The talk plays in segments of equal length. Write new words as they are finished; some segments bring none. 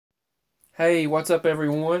Hey, what's up,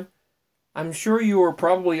 everyone? I'm sure you are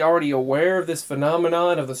probably already aware of this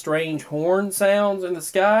phenomenon of the strange horn sounds in the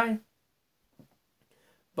sky,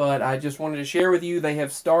 but I just wanted to share with you they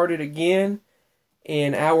have started again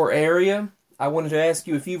in our area. I wanted to ask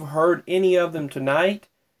you if you've heard any of them tonight,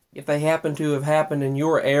 if they happen to have happened in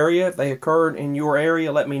your area, if they occurred in your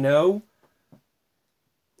area, let me know.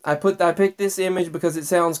 I picked this image because it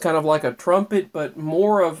sounds kind of like a trumpet, but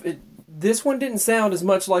more of it. This one didn't sound as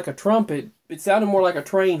much like a trumpet. It sounded more like a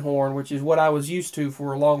train horn, which is what I was used to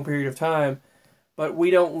for a long period of time. But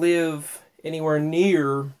we don't live anywhere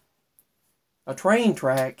near a train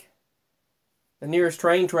track. The nearest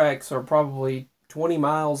train tracks are probably 20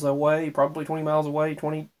 miles away,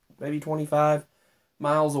 20, maybe 25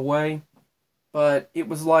 miles away. But it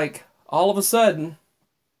was like all of a sudden,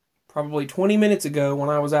 probably 20 minutes ago when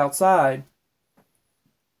I was outside,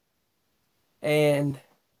 and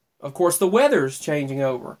of course the weather's changing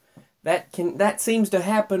over. That seems to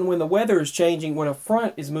happen when the weather is changing, when a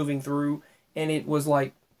front is moving through, and it was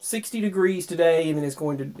like 60 degrees today, and then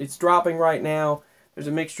it's dropping right now. There's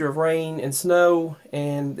a mixture of rain and snow,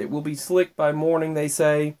 and it will be slick by morning, they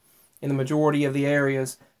say, in the majority of the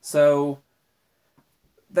areas. So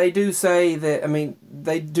they do say that,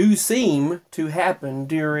 they do seem to happen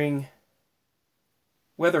during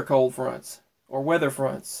weather cold fronts or weather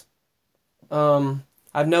fronts.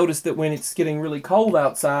 I've noticed that when it's getting really cold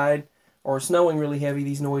outside or snowing really heavy,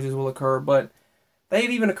 these noises will occur, but they've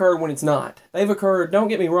even occurred when it's not. They've occurred, don't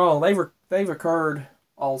get me wrong, they've occurred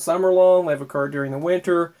all summer long, they've occurred during the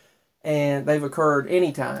winter, and they've occurred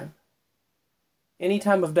anytime. Any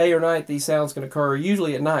time of day or night, these sounds can occur,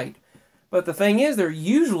 usually at night. But the thing is, they're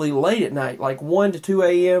usually late at night, like 1 to 2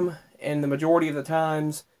 a.m., and the majority of the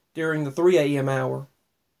times during the 3 a.m. hour.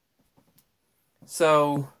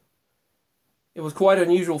 So it was quite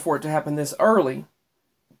unusual for it to happen this early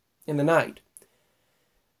in the night.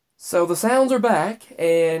 So the sounds are back,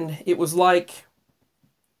 and it was like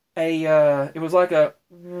a, and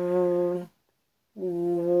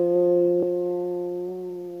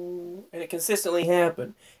it consistently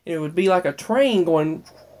happened. And it would be like a train going,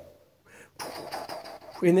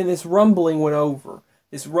 and then this rumbling went over.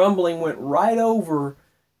 This rumbling went right over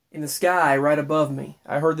in the sky right above me.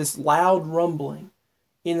 I heard this loud rumbling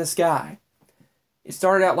in the sky. It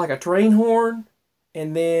started out like a train horn,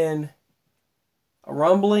 and then a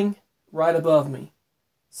rumbling right above me.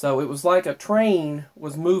 So it was like a train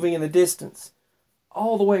was moving in the distance,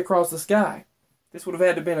 all the way across the sky. This would have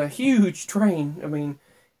had to have been a huge train.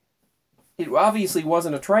 It obviously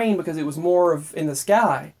wasn't a train because it was more of in the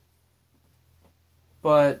sky.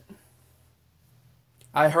 But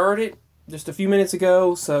I heard it just a few minutes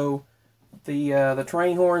ago, so the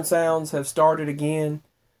train horn sounds have started again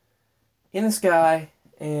in the sky,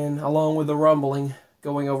 and along with the rumbling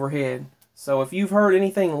going overhead. So if you've heard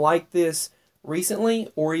anything like this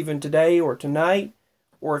recently, or even today or tonight,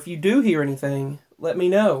 or if you do hear anything, let me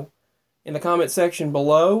know in the comment section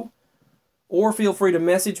below, or feel free to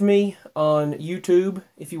message me on YouTube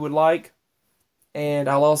if you would like. And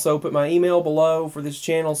I'll also put my email below for this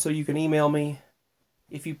channel so you can email me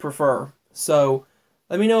if you prefer. So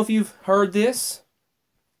let me know if you've heard this,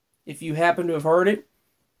 if you happen to have heard it,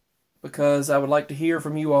 because I would like to hear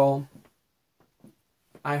from you all.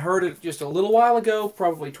 I heard it just a little while ago,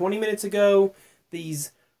 probably 20 minutes ago. It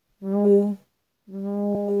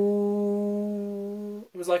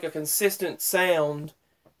was like a consistent sound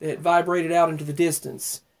that vibrated out into the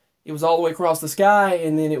distance. It was all the way across the sky,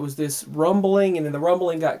 and then it was this rumbling, and then the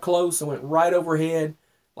rumbling got close and went right overhead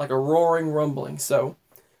like a roaring rumbling. So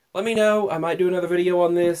let me know. I might do another video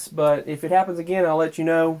on this, but if it happens again, I'll let you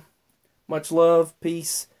know. Much love,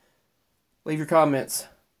 peace. Leave your comments.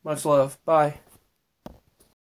 Much love. Bye.